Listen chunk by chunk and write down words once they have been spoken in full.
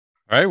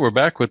All right, we're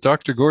back with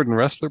Dr. Gordon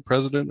Ressler,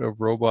 president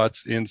of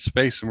Robots in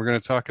Space, and we're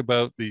going to talk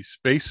about the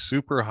Space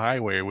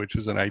Superhighway, which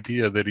is an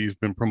idea that he's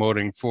been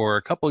promoting for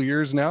a couple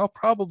years now,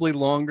 probably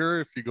longer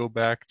if you go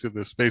back to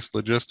the space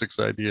logistics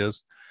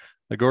ideas.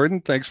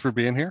 Gordon, thanks for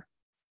being here.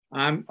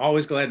 I'm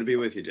always glad to be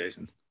with you,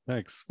 Jason.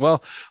 Thanks.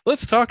 Well,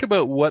 let's talk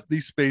about what the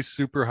Space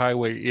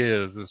Superhighway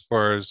is as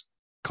far as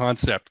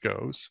concept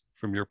goes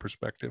from your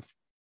perspective.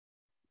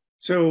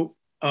 So,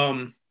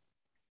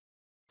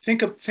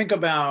 think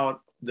about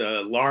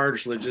the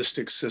large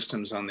logistics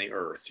systems on the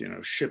Earth. You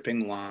know,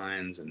 shipping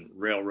lines and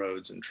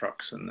railroads and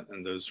trucks and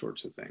those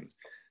sorts of things.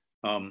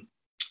 Um,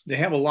 they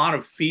have a lot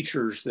of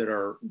features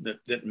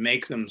that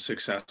make them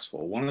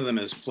successful. One of them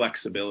is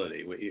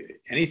flexibility.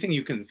 Anything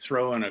you can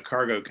throw in a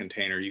cargo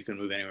container, you can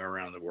move anywhere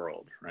around the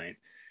world, right?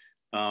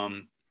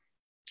 Um,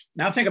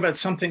 Now think about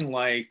something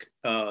like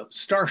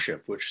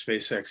Starship, which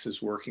SpaceX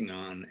is working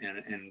on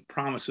and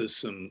promises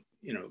some,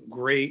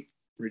 great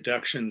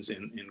reductions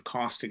in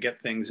cost to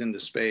get things into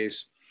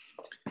space.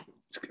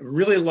 It's a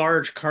really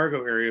large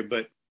cargo area,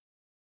 but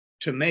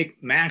to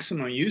make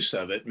maximum use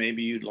of it,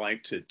 maybe you'd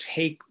like to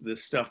take the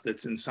stuff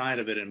that's inside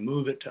of it and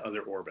move it to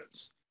other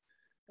orbits.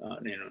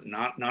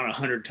 Not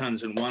 100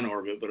 tons in one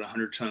orbit, but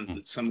 100 tons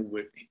that some of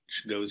which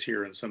goes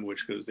here and some of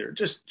which goes there.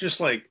 Just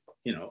like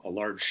a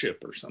large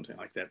ship or something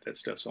like that. That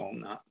stuff's all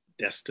not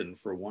destined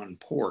for one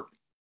port.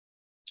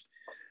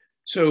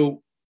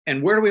 So,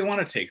 and where do we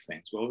want to take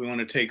things? Well, we want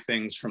to take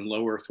things from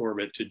low Earth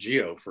orbit to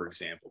GEO, for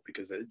example,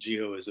 because that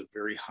GEO is a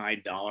very high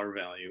dollar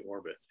value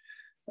orbit.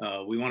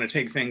 We want to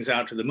take things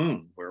out to the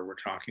moon, where we're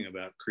talking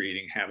about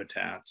creating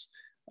habitats.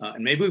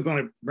 And maybe we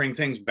want to bring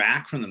things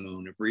back from the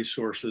moon if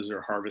resources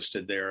are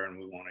harvested there and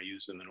we want to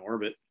use them in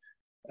orbit,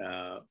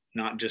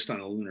 not just on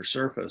the lunar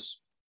surface.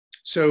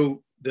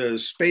 So the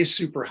space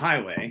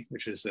superhighway,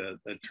 which is a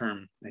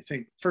term, I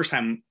think first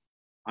time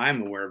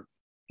I'm aware of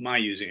my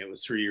using it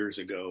was 3 years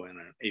ago in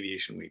an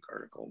Aviation Week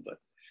article, but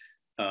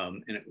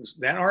and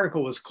that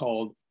article was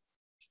called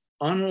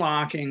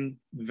 "Unlocking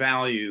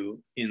Value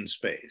in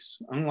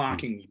Space,"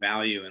 unlocking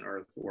value in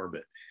Earth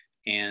orbit,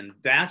 and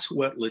that's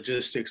what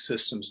logistics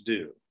systems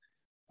do.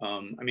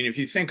 I mean, if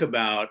you think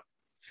about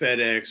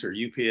FedEx or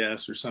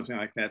UPS or something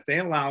like that, they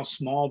allow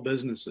small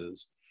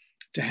businesses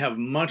to have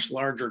much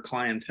larger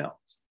clientele,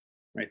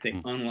 right? They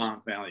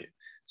unlock value.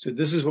 So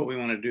this is what we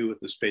want to do with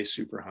the space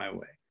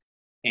superhighway.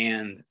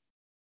 And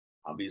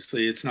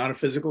obviously it's not a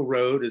physical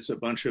road. It's a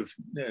bunch of,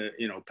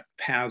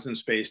 paths in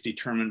space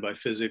determined by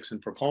physics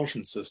and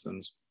propulsion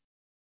systems.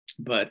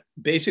 But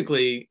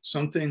basically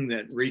something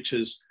that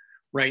reaches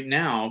right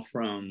now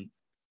from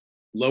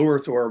low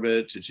Earth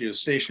orbit to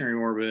geostationary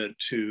orbit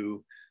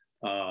to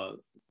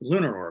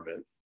lunar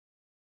orbit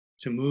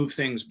to move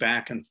things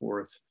back and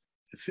forth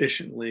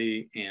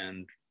efficiently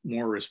and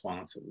more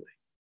responsibly.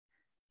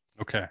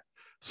 Okay.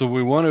 So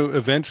we want to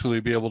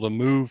eventually be able to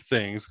move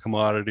things,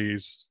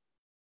 commodities,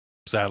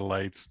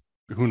 satellites,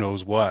 who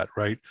knows what,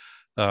 right?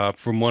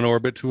 From one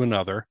orbit to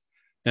another.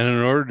 And in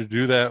order to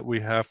do that, we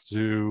have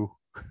to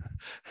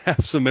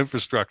have some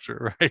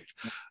infrastructure, right?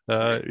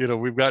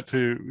 We've got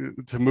to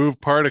move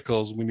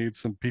particles. We need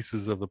some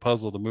pieces of the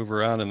puzzle to move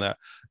around in that.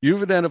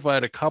 You've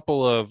identified a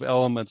couple of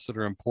elements that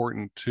are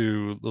important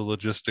to the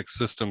logistics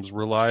systems: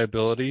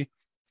 reliability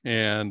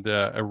and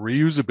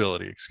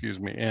reusability, excuse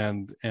me,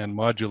 and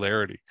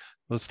modularity.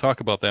 Let's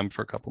talk about them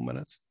for a couple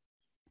minutes.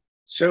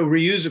 So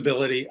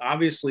reusability,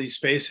 obviously,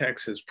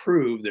 SpaceX has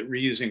proved that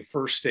reusing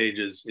first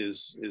stages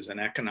is an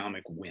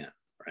economic win,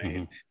 right?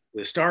 Mm-hmm.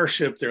 With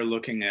Starship, they're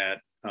looking at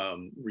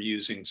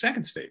reusing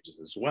second stages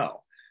as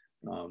well.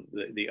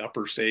 The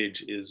upper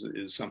stage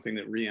is something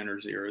that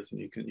re-enters the Earth, and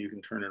you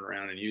can turn it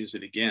around and use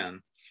it again.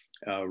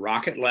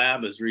 Rocket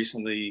Lab has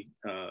recently,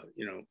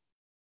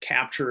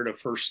 captured a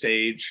first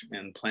stage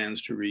and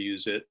plans to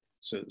reuse it.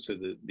 So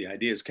the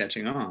idea is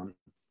catching on.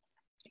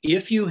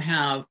 If you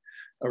have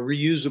a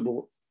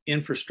reusable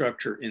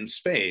infrastructure in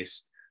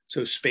space,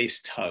 so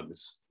space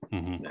tugs,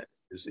 mm-hmm. that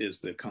is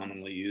the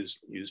commonly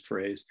used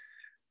phrase,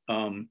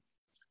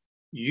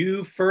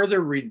 you further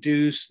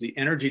reduce the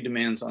energy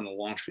demands on the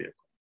launch vehicle.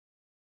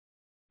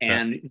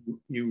 And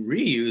you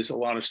reuse a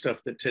lot of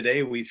stuff that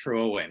today we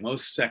throw away.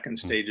 Most second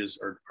stages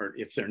are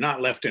if they're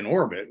not left in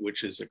orbit,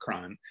 which is a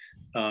crime,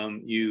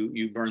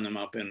 you burn them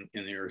up in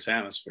the Earth's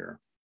atmosphere.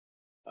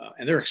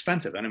 And they're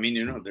expensive. And I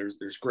mean,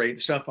 there's great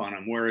stuff on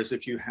them. Whereas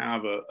if you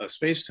have a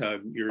space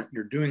tug,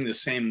 you're doing the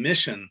same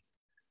mission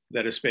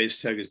that a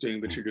space tug is doing,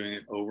 but you're doing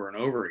it over and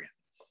over again.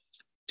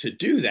 To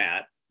do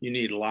that, you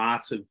need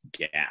lots of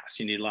gas.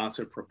 You need lots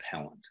of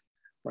propellant,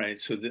 right?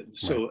 So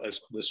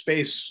the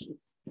space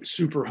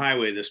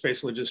superhighway, the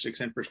space logistics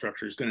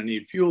infrastructure, is going to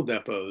need fuel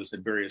depots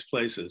at various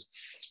places.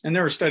 And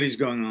there are studies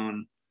going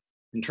on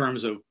in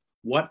terms of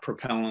what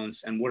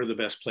propellants and what are the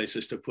best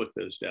places to put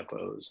those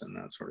depots and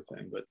that sort of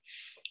thing. But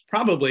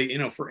probably,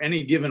 for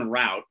any given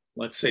route,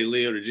 let's say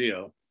LEO to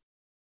GEO,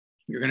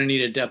 you're going to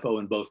need a depot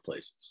in both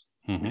places.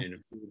 Mm-hmm. You need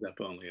a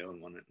depot in LEO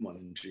and one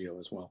in GEO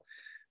as well.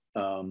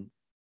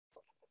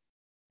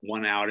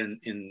 One out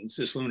in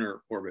cislunar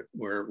orbit,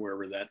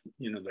 wherever that,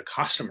 the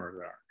customers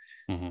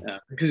are.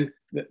 because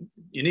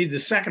you need the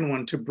second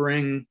one to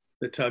bring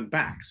the tug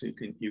back, so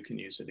you can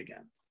use it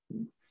again.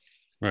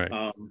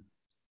 Right.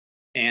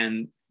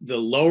 And the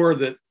lower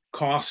the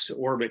cost to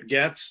orbit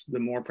gets, the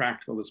more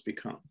practical this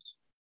becomes.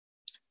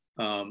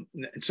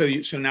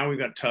 So now we've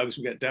got tugs,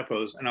 we've got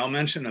depots, and I'll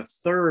mention a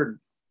third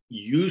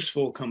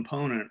useful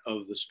component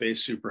of the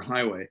space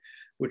superhighway,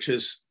 which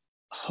is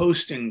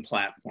hosting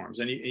platforms.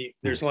 And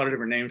there's a lot of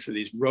different names for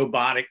these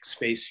robotic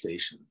space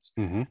stations.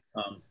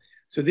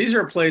 So these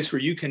are a place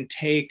where you can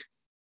take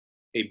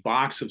a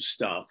box of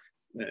stuff,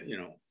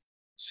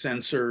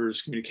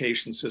 sensors,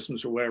 communication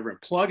systems, or whatever,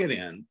 and plug it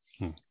in,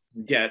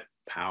 get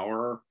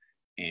power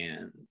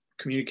and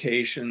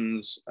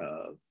communications,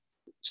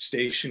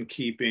 station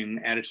keeping,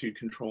 attitude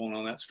control, and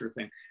all that sort of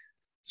thing.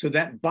 So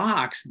that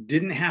box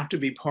didn't have to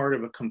be part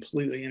of a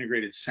completely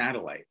integrated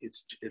satellite.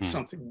 It's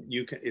something that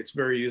you can. It's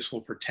very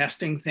useful for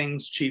testing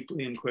things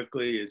cheaply and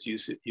quickly. It's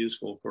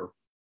useful for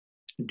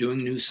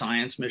doing new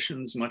science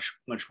missions much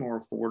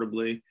more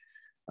affordably.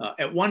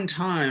 At one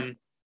time,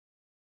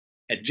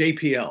 at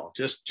JPL,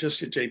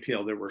 just at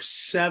JPL, there were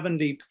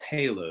 70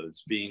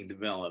 payloads being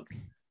developed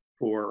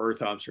for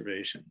Earth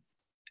observation,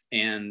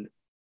 and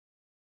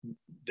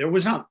there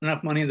was not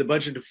enough money in the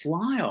budget to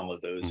fly all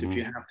of those if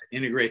you have to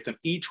integrate them,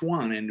 each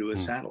one, into a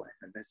satellite.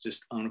 And that's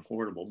just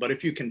unaffordable. But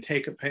if you can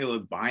take a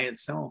payload by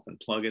itself and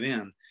plug it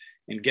in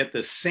and get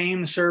the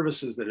same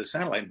services that a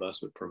satellite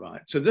bus would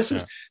provide. So this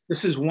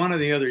is one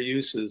of the other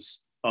uses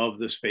of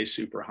the space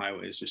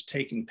superhighway, is just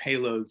taking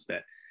payloads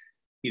that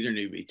either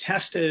need to be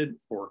tested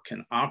or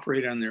can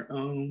operate on their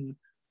own,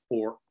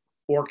 or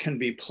can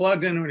be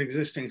plugged into an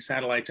existing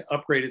satellite to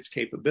upgrade its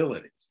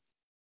capabilities.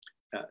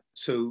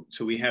 So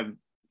we have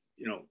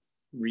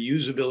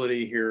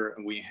reusability here,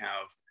 and we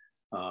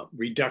have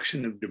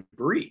reduction of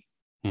debris.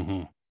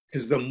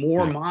 Because the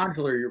more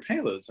modular your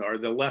payloads are,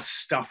 the less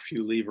stuff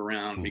you leave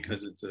around,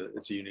 because it's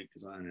a unique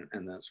design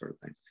and that sort of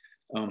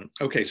thing.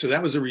 Okay, so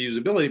that was the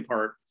reusability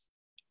part.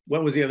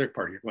 What was the other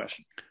part of your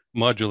question?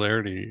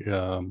 Modularity.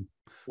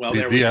 Well,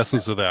 the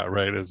essence of that,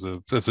 right, as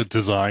a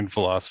design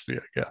philosophy,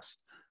 I guess.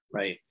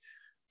 Right.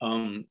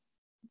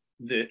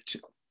 That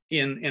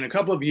in a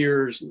couple of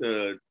years,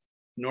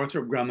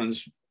 Northrop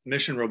Grumman's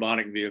mission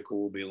robotic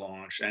vehicle will be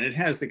launched, and it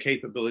has the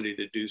capability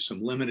to do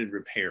some limited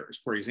repairs.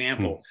 For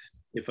example,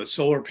 if a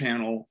solar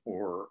panel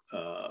or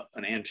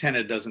an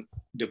antenna doesn't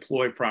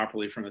deploy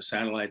properly from a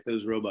satellite,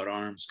 those robot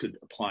arms could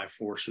apply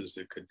forces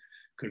that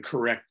could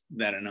correct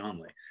that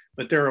anomaly.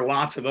 But there are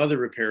lots of other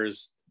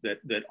repairs that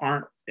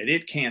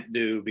it can't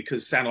do,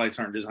 because satellites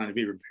aren't designed to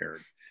be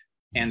repaired.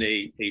 And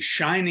a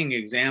shining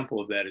example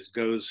of that is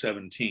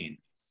GOES-17,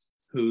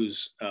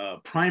 whose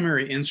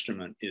primary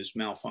instrument is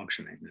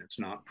malfunctioning, and it's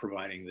not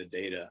providing the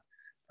data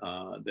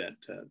that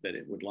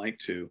it would like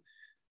to,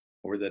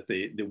 or that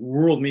the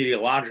world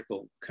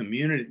meteorological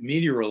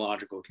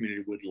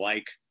community would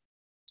like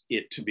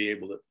it to be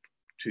able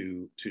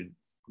to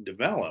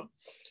develop.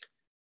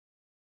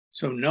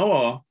 So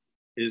NOAA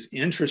is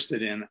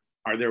interested in,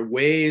 are there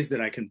ways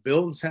that I can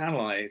build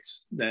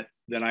satellites that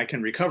I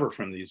can recover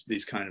from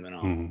these kind of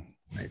anomalies?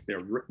 Right?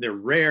 They're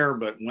rare,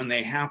 but when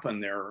they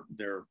happen, they're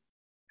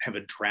have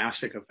a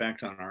drastic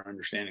effect on our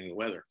understanding of the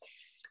weather.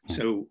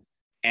 So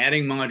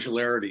adding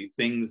modularity,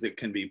 things that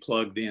can be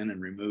plugged in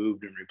and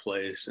removed and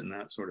replaced and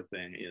that sort of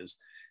thing, is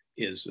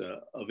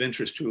of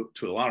interest to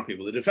a lot of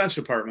people. The Defense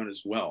Department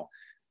as well.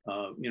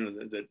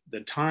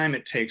 The time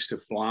it takes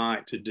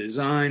to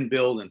design,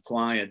 build, and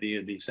fly a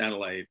DoD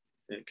satellite,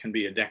 it can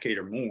be a decade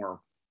or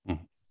more.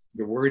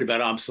 You're worried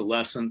about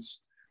obsolescence,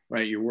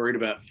 right? You're worried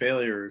about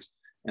failures.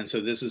 And so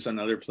this is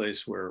another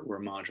place where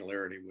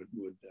modularity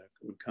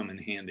would come in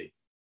handy.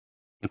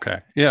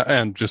 Okay. Yeah.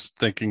 And just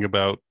thinking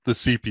about the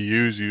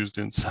CPUs used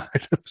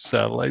inside of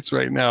satellites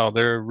right now,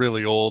 they're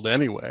really old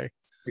anyway.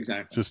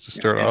 Exactly. Just to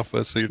start off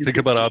with. So you think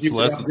about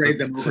obsolescence. You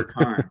can upgrade them over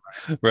time.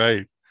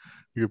 Right.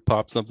 You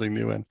pop something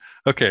new in.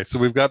 Okay. So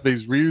we've got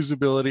these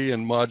reusability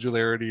and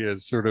modularity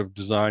as sort of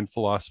design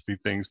philosophy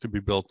things to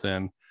be built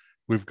in.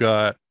 We've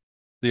got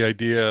the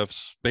idea of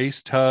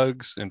space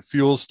tugs and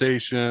fuel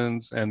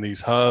stations and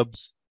these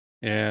hubs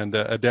and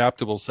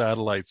adaptable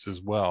satellites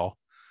as well.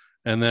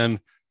 And then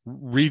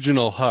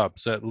regional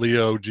hubs at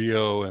LEO,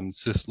 GEO, and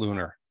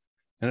Cislunar.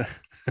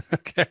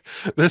 Okay,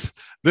 this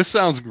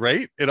sounds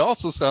great. It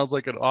also sounds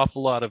like an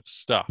awful lot of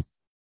stuff,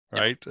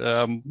 right?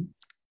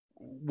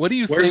 What do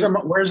you think?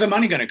 Where's the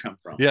money going to come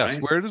from? Yes,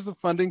 right? Where does the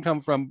funding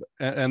come from?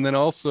 And then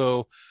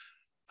also,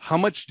 how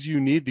much do you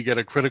need to get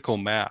a critical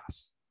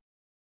mass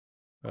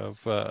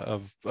of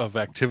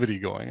activity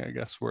going? I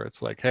guess, where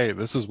it's like, hey,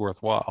 this is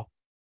worthwhile.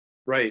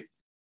 Right.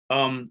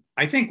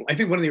 I think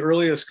one of the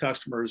earliest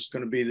customers is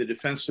going to be the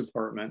Defense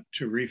Department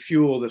to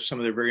refuel some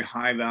of their very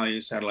high value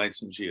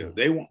satellites in GEO.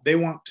 They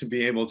want to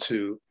be able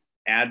to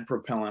add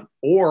propellant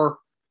or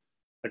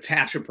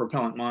attach a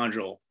propellant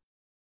module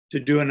to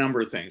do a number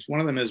of things. One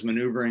of them is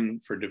maneuvering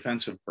for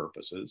defensive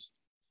purposes.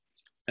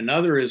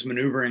 Another is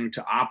maneuvering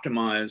to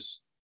optimize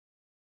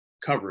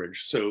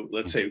coverage. So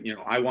let's say,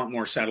 I want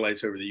more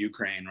satellites over the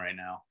Ukraine right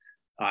now.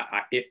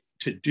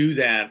 to do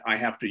that, I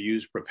have to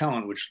use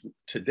propellant, which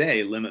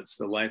today limits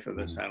the life of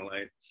a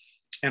satellite.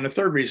 And the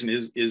third reason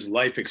is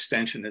life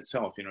extension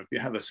itself. You know, if you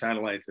have a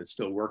satellite that's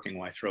still working,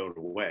 why throw it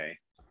away?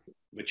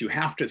 But you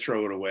have to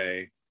throw it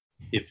away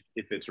if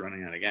it's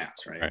running out of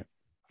gas, right? Right.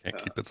 Can't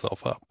keep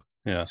itself up.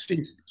 Yeah.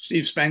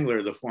 Steve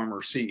Spangler, the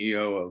former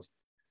CEO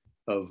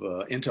of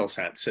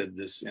Intelsat, said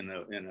this in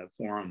a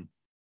forum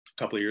a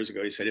couple of years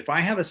ago. He said, if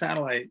I have a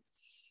satellite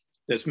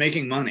that's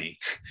making money,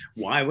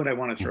 why would I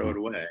want to throw it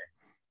away?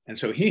 And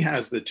so he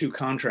has the 2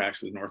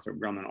 contracts with Northrop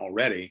Grumman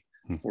already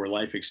for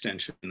life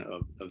extension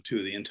of 2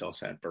 of the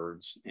Intelsat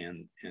birds.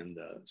 And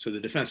so the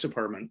Defense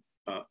Department,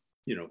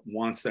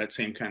 wants that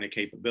same kind of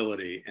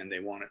capability, and they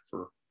want it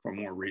for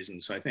more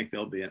reasons. So I think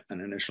they'll be an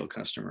initial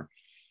customer.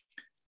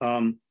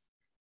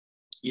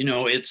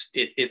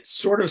 It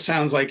sort of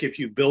sounds like if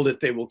you build it,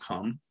 they will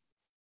come.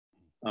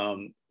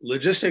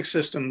 Logistics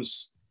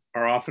systems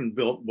are often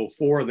built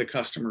before the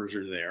customers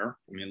are there.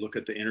 I mean, look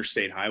at the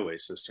interstate highway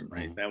system,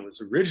 right? That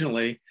was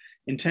originally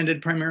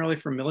intended primarily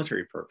for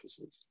military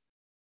purposes.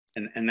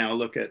 And now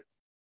look at,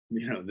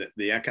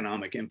 the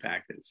economic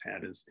impact that it's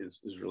had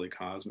is really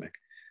cosmic.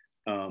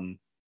 But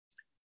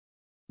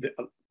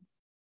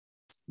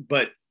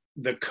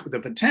the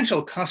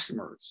potential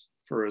customers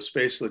for a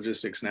space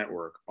logistics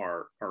network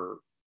are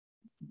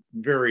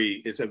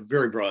it's a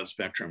very broad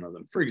spectrum of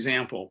them. For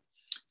example,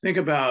 think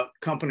about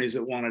companies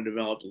that want to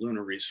develop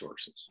lunar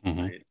resources. Right?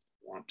 They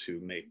want to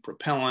make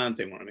propellant,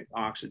 they want to make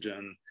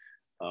oxygen,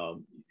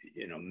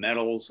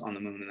 metals on the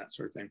moon and that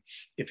sort of thing.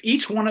 If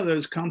each one of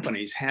those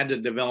companies had to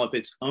develop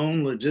its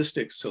own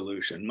logistics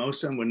solution,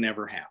 most of them would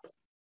never happen.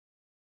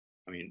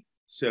 I mean,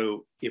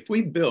 so if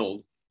we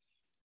build,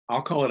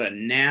 I'll call it a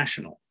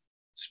national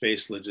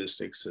space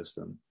logistics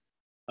system,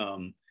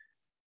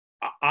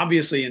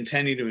 obviously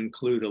intending to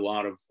include a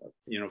lot of,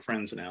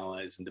 friends and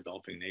allies and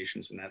developing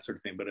nations and that sort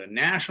of thing, but a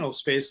national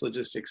space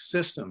logistics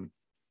system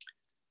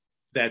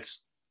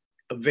that's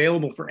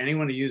available for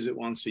anyone to use it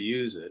wants to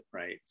use it,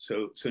 right?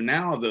 So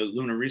now the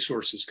lunar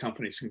resources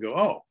companies can go,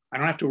 oh, I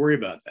don't have to worry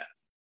about that.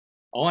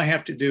 All I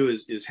have to do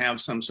is have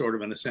some sort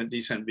of an ascent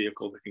descent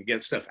vehicle that can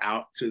get stuff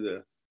out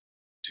to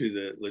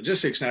the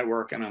logistics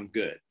network, and I'm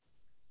good,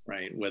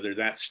 right? Whether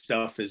that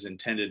stuff is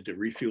intended to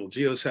refuel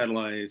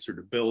geosatellites or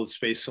to build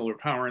space solar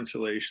power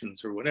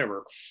installations or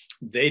whatever,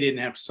 they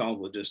didn't have to solve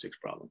the logistics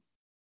problem.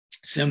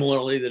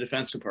 Similarly, the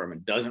Defense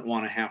Department doesn't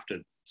want to have to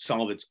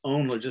solve its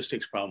own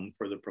logistics problem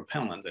for the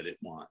propellant that it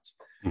wants.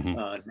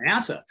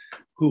 NASA,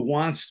 who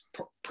wants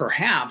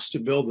perhaps to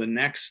build the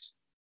next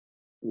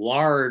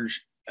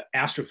large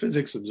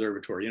astrophysics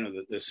observatory,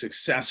 the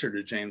successor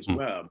to James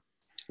Webb,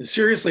 is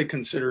seriously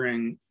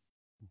considering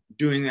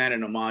doing that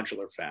in a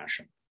modular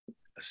fashion,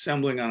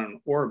 assembling on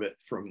an orbit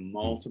from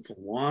multiple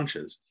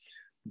launches.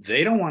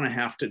 They don't want to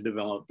have to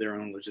develop their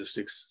own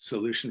logistics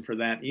solution for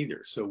that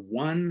either. So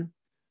one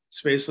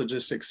space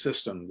logistics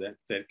system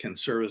that can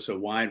service a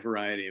wide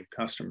variety of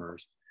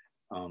customers,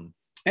 and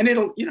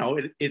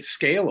it's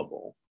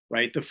scalable,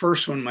 right? The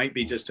first one might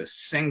be just a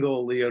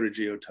single LEO to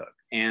GEO tug,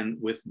 and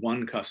with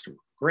one customer,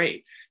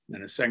 great. And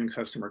then a second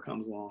customer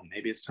comes along.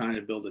 Maybe it's time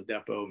to build a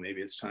depot.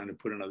 Maybe it's time to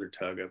put another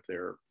tug up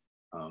there.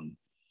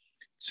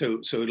 So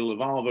it'll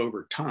evolve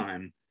over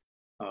time,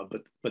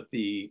 but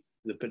the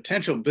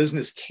potential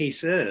business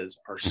cases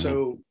are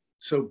so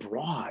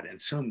broad,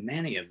 and so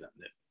many of them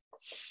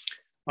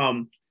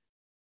that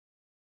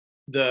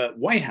the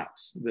White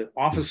House, the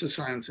Office of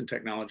Science and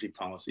Technology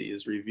Policy,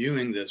 is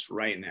reviewing this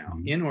right now: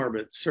 in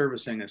orbit,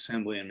 servicing,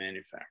 assembly, and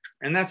manufacture.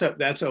 And that's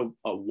a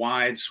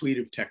wide suite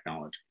of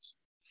technologies.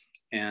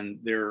 And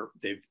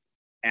they've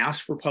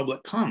asked for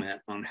public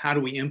comment on how do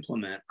we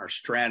implement our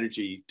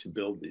strategy to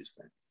build these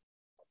things.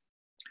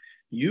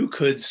 You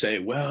could say,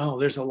 well,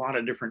 there's a lot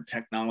of different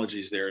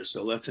technologies there,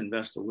 so let's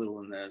invest a little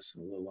in this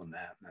and a little in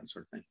that and that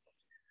sort of thing.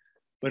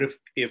 But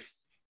if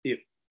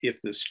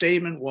the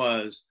statement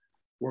was,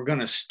 we're going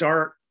to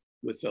start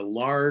with a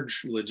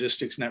large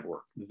logistics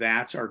network,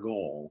 that's our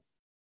goal,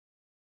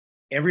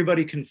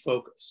 everybody can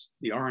focus.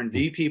 The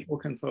R&D people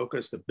can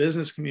focus, the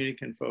business community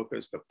can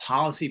focus, the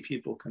policy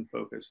people can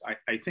focus. I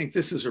think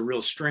this is a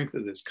real strength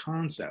of this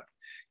concept,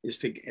 is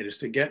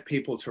to get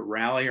people to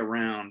rally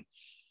around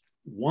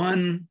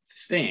one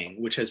thing,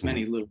 which has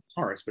many little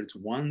parts, but it's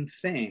one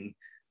thing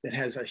that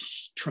has a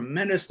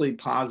tremendously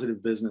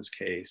positive business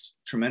case,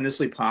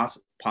 tremendously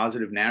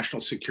positive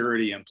national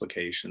security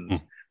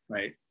implications,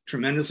 right?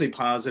 Tremendously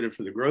positive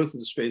for the growth of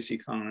the space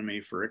economy,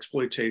 for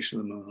exploitation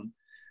of the moon.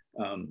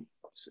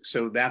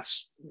 So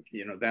that's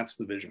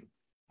the vision.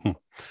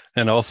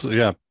 And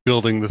also,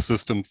 building the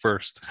system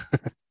first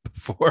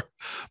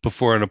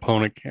before an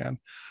opponent can.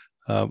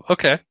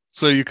 Okay,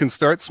 so you can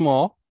start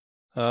small.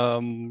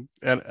 And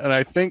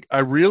I think I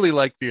really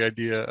like the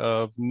idea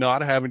of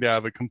not having to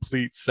have a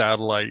complete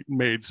satellite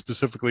made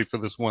specifically for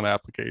this one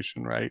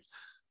application, right?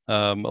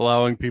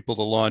 Allowing people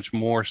to launch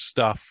more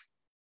stuff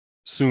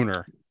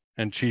sooner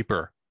and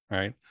cheaper,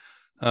 right?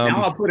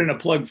 Now I'll put in a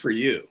plug for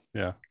you.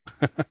 Yeah.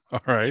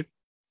 All right.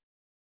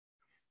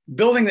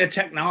 Building the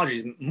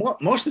technologies,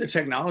 most of the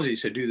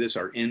technologies to do this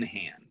are in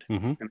hand.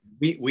 Mm-hmm. And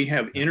we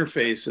have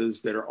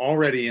interfaces that are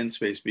already in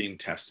space being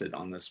tested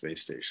on the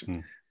space station. Mm-hmm.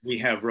 We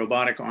have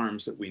robotic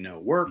arms that we know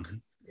work Mm-hmm.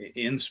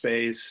 in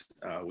space.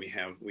 We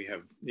have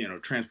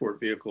transport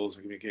vehicles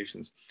and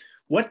communications.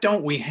 What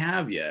don't we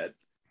have yet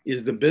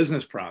is the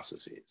business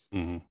processes.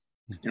 Mm-hmm.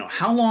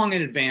 How long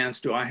in advance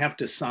do I have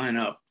to sign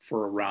up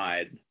for a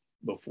ride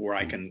before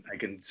I Mm-hmm.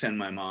 can send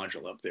my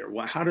module up there?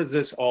 How does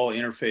this all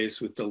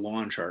interface with the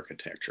launch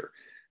architecture?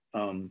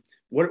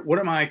 What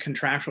are my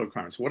contractual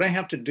requirements? What do I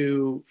have to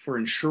do for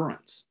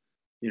insurance?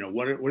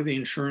 What are the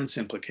insurance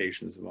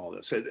implications of all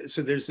this?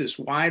 So there's this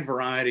wide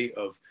variety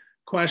of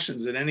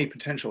questions that any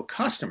potential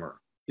customer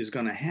is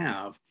going to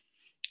have.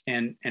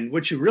 And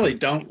what you really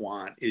don't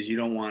want is you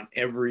don't want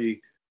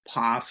every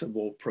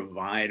possible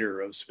provider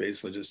of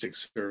space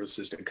logistics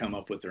services to come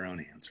up with their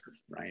own answers,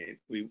 right?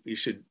 We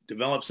should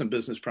develop some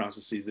business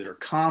processes that are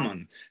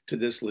common to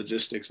this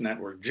logistics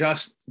network,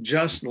 just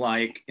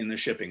like in the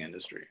shipping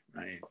industry,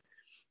 right?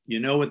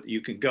 What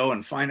you can go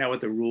and find out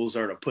what the rules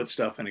are to put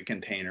stuff in a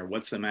container.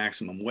 What's the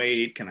maximum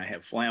weight? Can I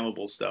have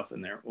flammable stuff in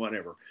there?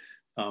 Whatever.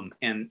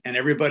 And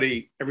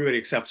everybody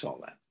accepts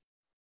all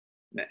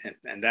that.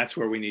 And that's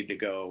where we need to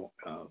go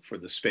for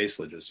the space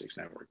logistics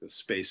network, the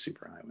space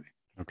superhighway.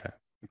 Okay.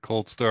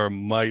 Cold Star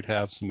might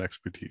have some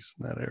expertise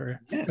in that area.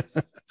 Yes.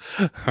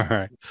 All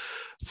right.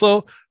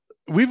 So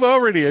we've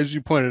already, as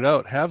you pointed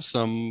out, have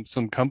some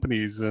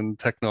companies and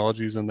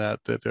technologies in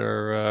that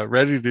are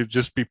ready to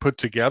just be put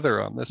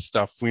together on this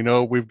stuff. We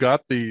know we've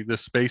got the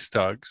space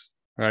tugs,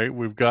 right?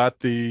 We've got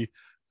the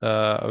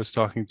I was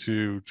talking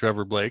to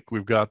Trevor Blake.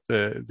 We've got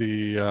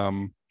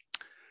the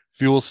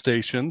fuel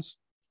stations,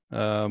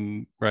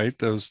 right?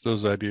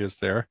 Those ideas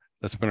there.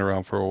 That's been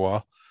around for a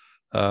while.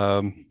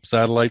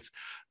 Satellites.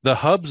 The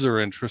hubs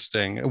are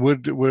interesting.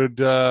 Would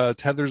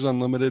Tethers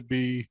Unlimited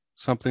be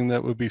something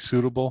that would be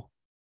suitable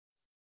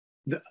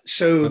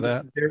So for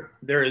that?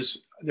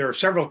 there are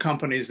several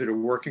companies that are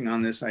working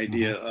on this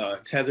idea.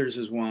 Mm-hmm. Tethers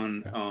is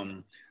one.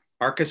 Okay.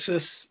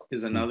 Arcasys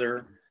is Mm-hmm.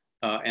 another,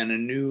 and a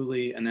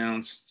newly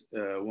announced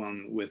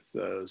one with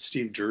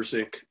Steve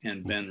Jurczyk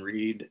and Ben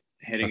Reed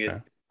heading it,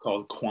 Okay.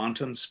 called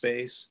Quantum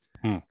Space.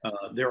 Hmm.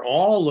 They're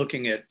all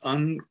looking at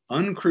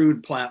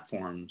uncrewed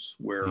platforms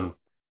where Hmm.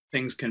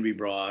 things can be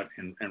brought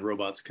and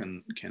robots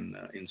can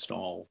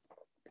install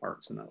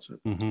parts and that sort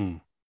of thing.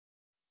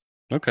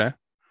 Mm-hmm. Okay.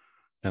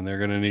 And they're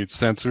going to need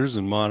sensors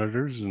and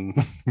monitors and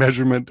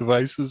measurement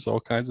devices,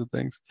 all kinds of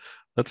things.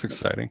 That's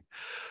exciting.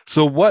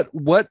 So what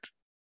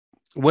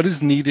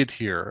is needed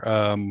here?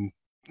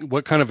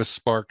 What kind of a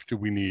spark do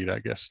we need, I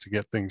guess, to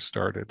get things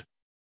started?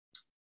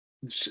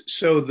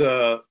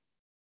 So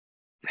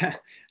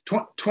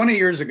 20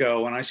 years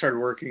ago, when I started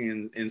working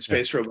in Yeah.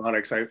 space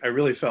robotics, I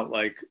really felt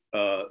like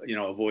a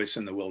voice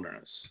in the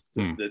wilderness.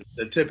 Hmm.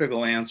 The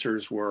typical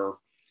answers were,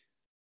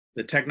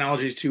 the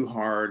technology is too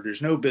hard.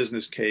 There's no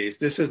business case.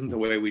 This isn't the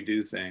way we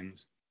do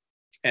things.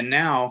 And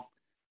now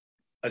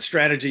a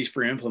strategy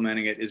for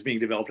implementing it is being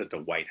developed at the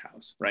White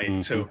House, right?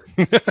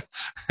 Mm-hmm.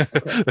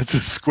 Okay. That's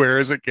as square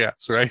as it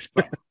gets, right?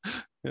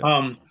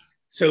 Yeah.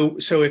 So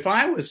if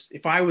I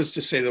was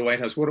to say to the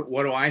White House,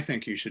 what do I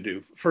think you should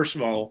do? First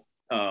of all,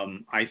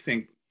 I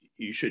think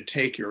you should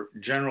take your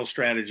general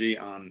strategy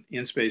on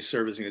in-space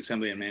servicing,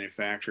 assembly, and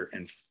manufacture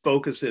and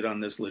focus it on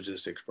this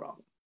logistics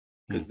problem,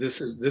 because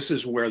this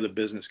is where the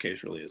business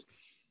case really is.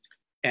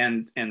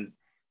 And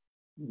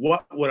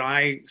what would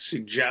I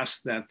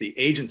suggest that the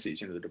agencies,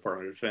 the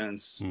Department of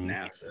Defense,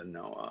 NASA,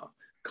 NOAA,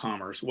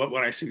 Commerce, what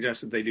would I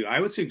suggest that they do? I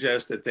would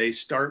suggest that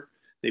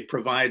they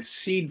provide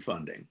seed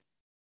funding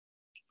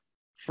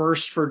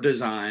first for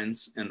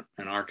designs and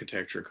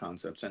architecture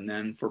concepts, and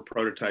then for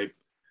prototype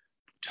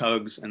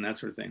tugs and that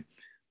sort of thing.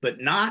 But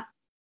not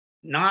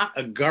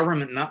a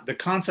government, the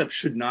concept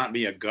should not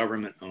be a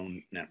government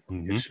owned network.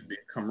 Mm-hmm. It should be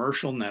a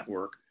commercial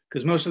network,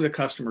 because most of the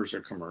customers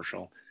are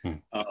commercial.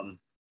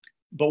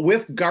 But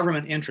with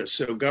government interest.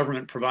 So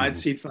government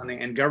provides seed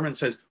funding, and government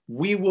says,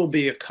 we will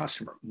be a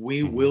customer.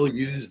 We will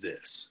use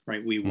this,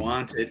 right? We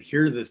want it.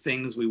 Here are the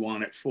things we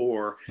want it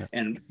for. Yeah.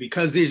 And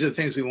because these are the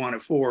things we want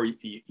it for,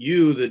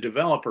 you, the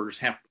developers,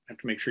 have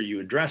to make sure you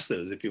address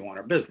those if you want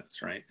our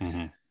business, right?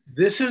 Mm-hmm.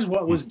 This is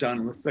what was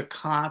done with the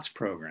COTS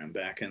program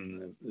back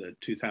in the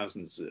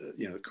 2000s,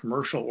 the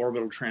Commercial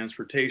Orbital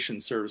Transportation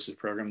Services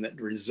program,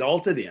 that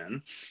resulted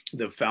in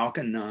the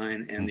Falcon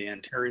 9 and the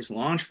Antares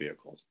launch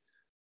vehicles.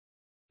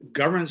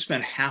 Government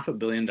spent $500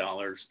 million.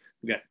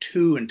 We got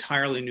 2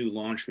 entirely new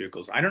launch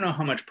vehicles. I don't know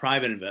how much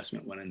private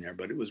investment went in there,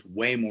 but it was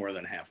way more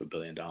than $500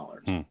 million.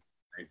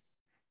 Right?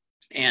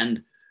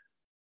 And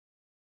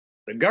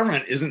the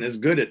government isn't as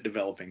good at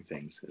developing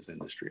things as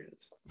industry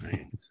is.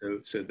 Right?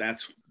 So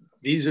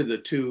these are the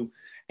two.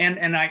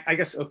 And I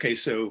guess, okay,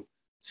 so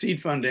seed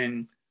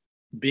funding,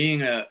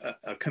 being a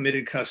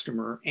committed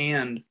customer,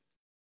 and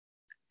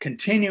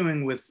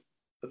continuing with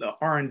the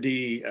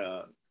R&D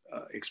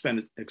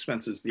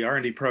expenses, the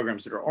R&D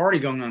programs that are already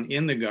going on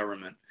in the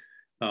government,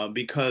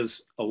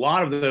 because a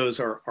lot of those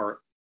are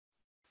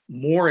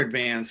more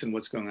advanced than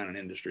what's going on in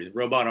industry. The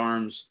robot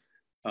arms,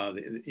 a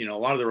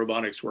lot of the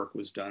robotics work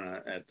was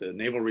done at the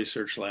Naval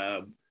Research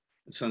Lab.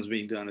 Some's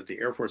being done at the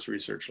Air Force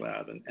Research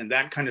Lab, and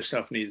that kind of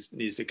stuff needs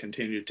to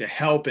continue to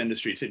help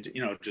industry to,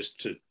 you know, just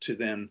to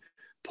then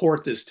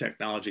port this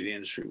technology to the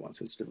industry once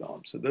it's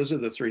developed. So those are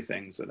the three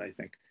things that I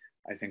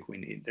think we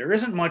need. There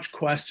isn't much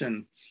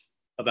question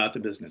about the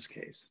business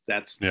case.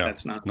 That's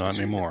not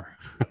anymore.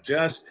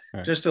 just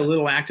right. just a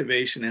little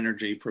activation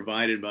energy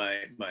provided by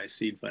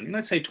seed funding.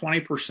 Let's say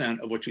 20%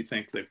 of what you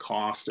think the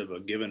cost of a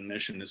given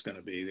mission is going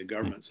to be. The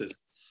government says,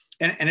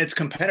 and it's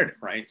competitive,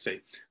 right?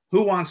 Say,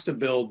 who wants to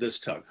build this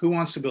tug? Who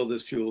wants to build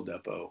this fuel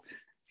depot?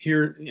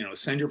 Here, you know,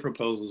 send your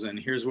proposals in.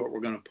 Here's what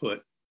we're going to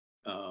put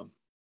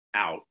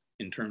out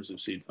in terms of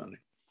seed funding.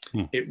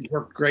 It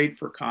worked great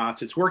for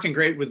COTS. It's working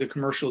great with the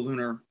Commercial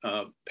Lunar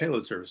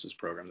Payload Services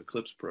Program, the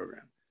CLPS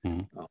program.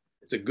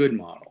 It's a good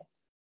model.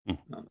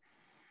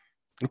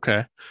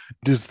 Okay.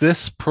 Does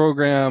this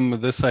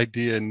program, this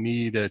idea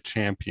need a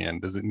champion?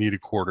 Does it need a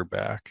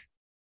quarterback?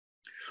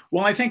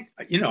 Well, I think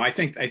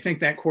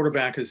that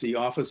quarterback is the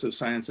Office of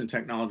Science and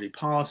Technology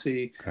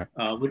Policy, okay.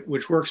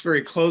 Which works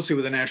very closely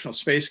with the National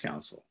Space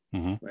Council.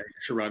 Right?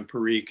 Chirag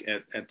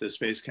Parikh at the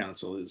Space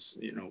Council is,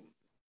 you know,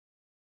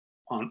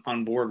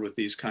 on board with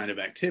these kind of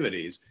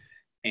activities,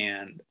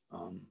 and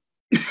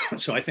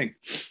so I think,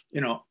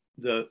 you know,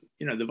 the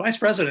vice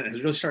president has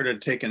really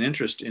started to take an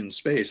interest in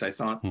space. I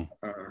thought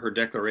her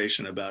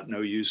declaration about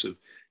no use of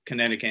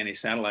kinetic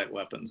anti-satellite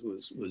weapons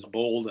was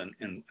bold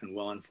and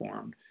well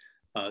informed.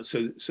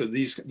 So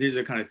these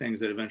are kind of things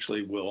that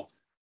eventually will,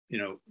 you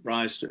know,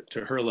 rise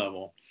to her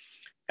level.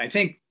 I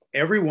think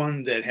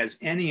everyone that has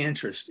any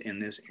interest in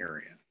this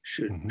area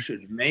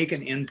should make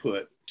an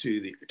input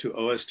to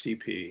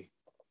OSTP,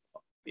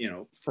 you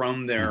know,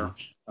 from their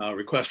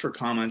request for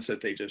comments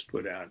that they just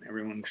put out.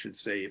 Everyone should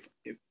say,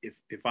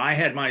 if I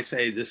had my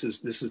say, this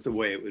is the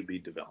way it would be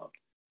developed.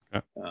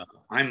 Yeah.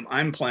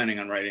 I'm planning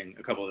on writing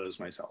a couple of those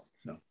myself.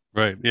 So.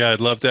 Right. Yeah,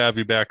 I'd love to have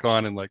you back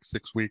on in like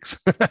 6 weeks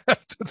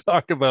to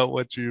talk about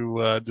what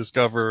you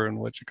discover and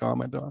what you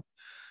comment on.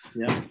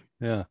 Yeah.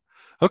 Yeah.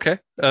 Okay.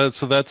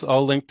 So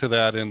I'll link to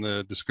that in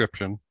the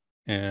description,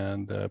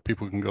 and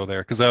people can go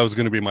there, because that was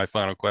going to be my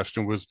final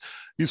question. Was,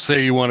 you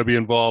say you want to be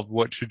involved,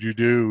 what should you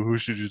do? Who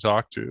should you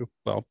talk to?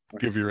 Well,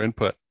 give your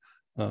input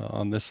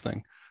on this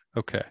thing.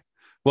 Okay.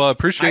 Well, I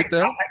appreciate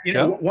that.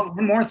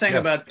 One more thing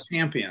about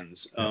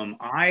champions.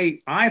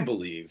 I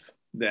believe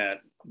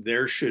that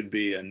there should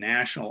be a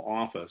national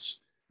office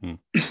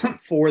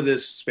for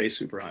this space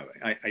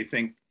superhighway. I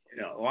think,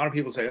 you know, a lot of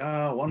people say,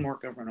 oh, one more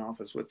government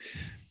office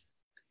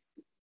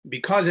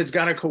because it's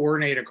got to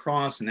coordinate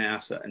across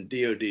NASA and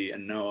DoD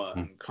and NOAA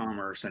and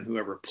Commerce and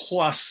whoever,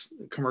 plus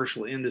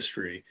commercial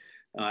industry.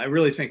 I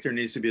really think there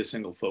needs to be a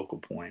single focal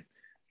point.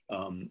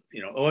 You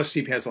know,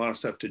 OSTP has a lot of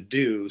stuff to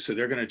do, so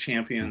they're going to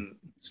champion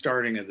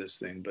starting of this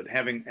thing. But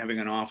having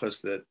an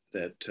office that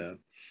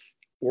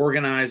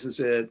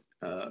organizes it,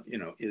 you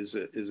know, is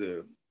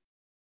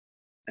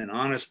an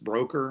honest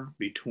broker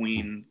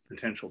between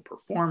potential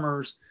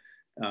performers.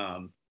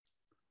 I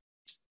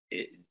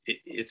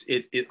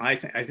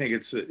think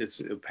it's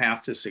a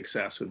path to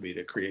success would be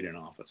to create an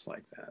office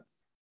like that.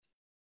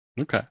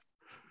 Okay.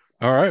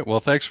 All right. Well,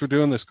 thanks for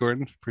doing this,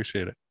 Gordon.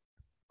 Appreciate it.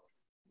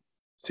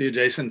 See you,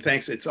 Jason.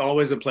 Thanks. It's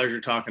always a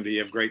pleasure talking to you.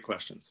 You have great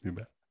questions. You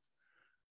bet.